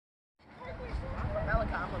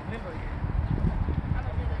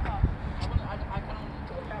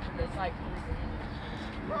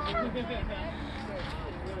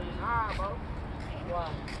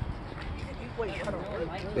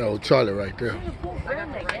Oh, Charlie right there.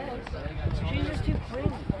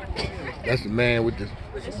 That's the man with the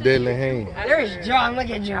deadly hand. There's John. Look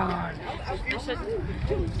at John. What's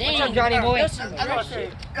up, Johnny boy?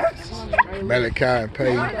 Malachi and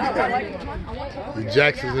Payne. The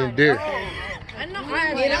Jacksons and Derek.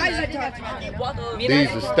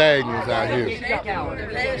 These are stallions out here.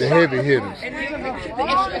 The heavy hitters.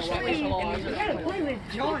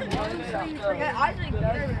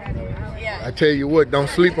 I tell you what, don't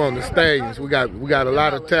sleep on the stallions. We got a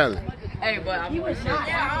lot of talent. Hey, but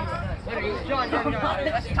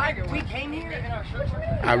we came here in our shirts.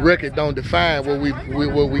 Our record don't define what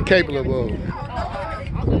we capable of.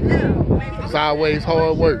 It's always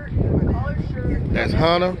hard work. That's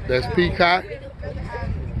Hunter. That's Peacock.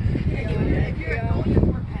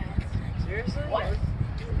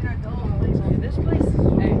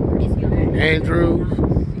 Andrews.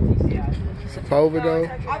 Sepulveda.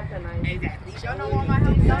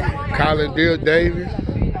 Colin Dill Davis.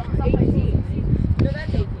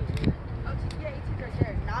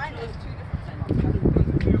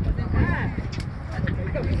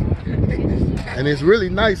 And it's really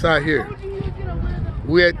nice out here.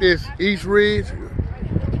 We're at this East Ridge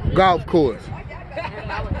golf course.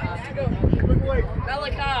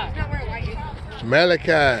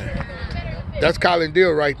 Malachi. That's Colin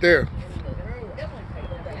Dill right there.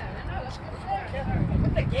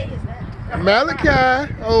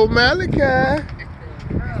 Malachi. Oh, Malachi.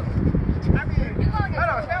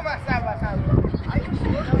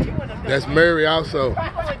 That's Mary also. I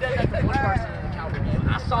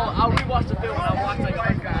rewatched the film when I watched the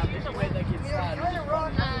archive. There's no way that kid's started.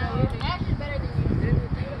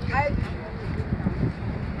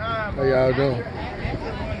 How y'all doing?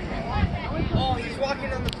 Oh, he's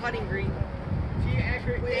walking on the putting green.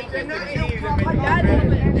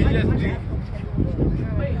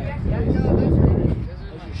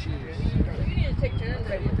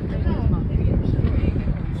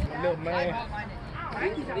 Little man.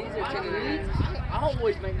 I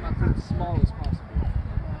always make my foot as small as possible.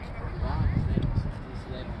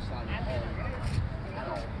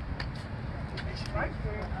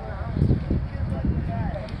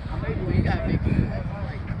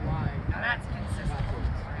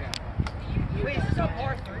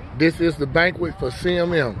 This is the banquet for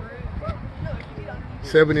CMM.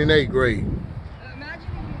 7th and 8th grade.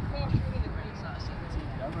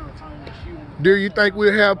 Do you think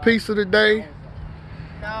we'll have pizza today?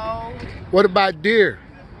 No. What about deer?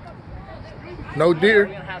 No deer?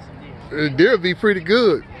 Deer would be pretty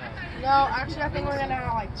good. No, actually I think we're gonna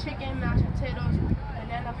have like chicken, mashed potatoes,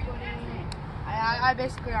 banana pudding. I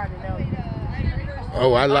basically already know.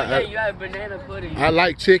 Oh, I like. Yeah, you have banana pudding. I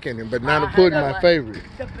like chicken and banana pudding, my favorite.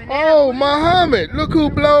 Oh, Muhammad! Look who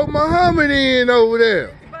blowed Muhammad in over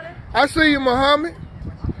there. I see you, Muhammad.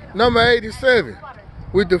 Number 87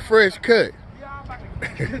 with the fresh cut.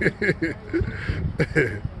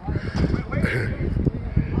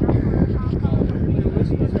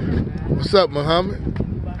 What's up, Muhammad?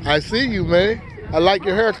 I see you, man. I like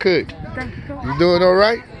your haircut. You doing all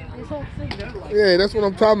right? Yeah, that's what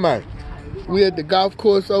I'm talking about. We at the golf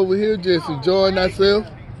course over here just enjoying ourselves.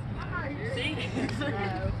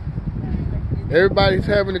 Everybody's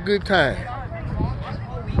having a good time.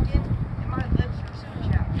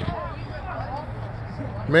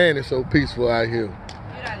 Man, it's so peaceful out here.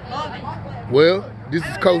 Well, this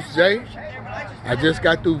is Coach J. I just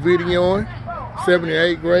got through videoing 7th and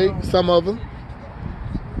 8th grade, some of them.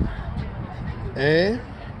 And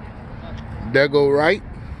there go right,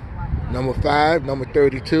 number 5, number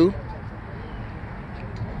 32.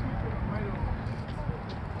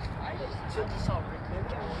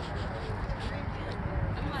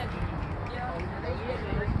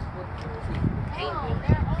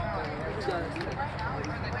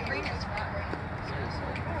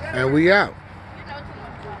 And we out.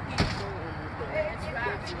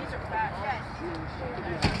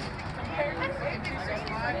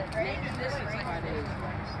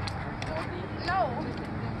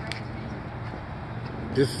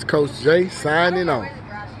 This is Coach J signing off.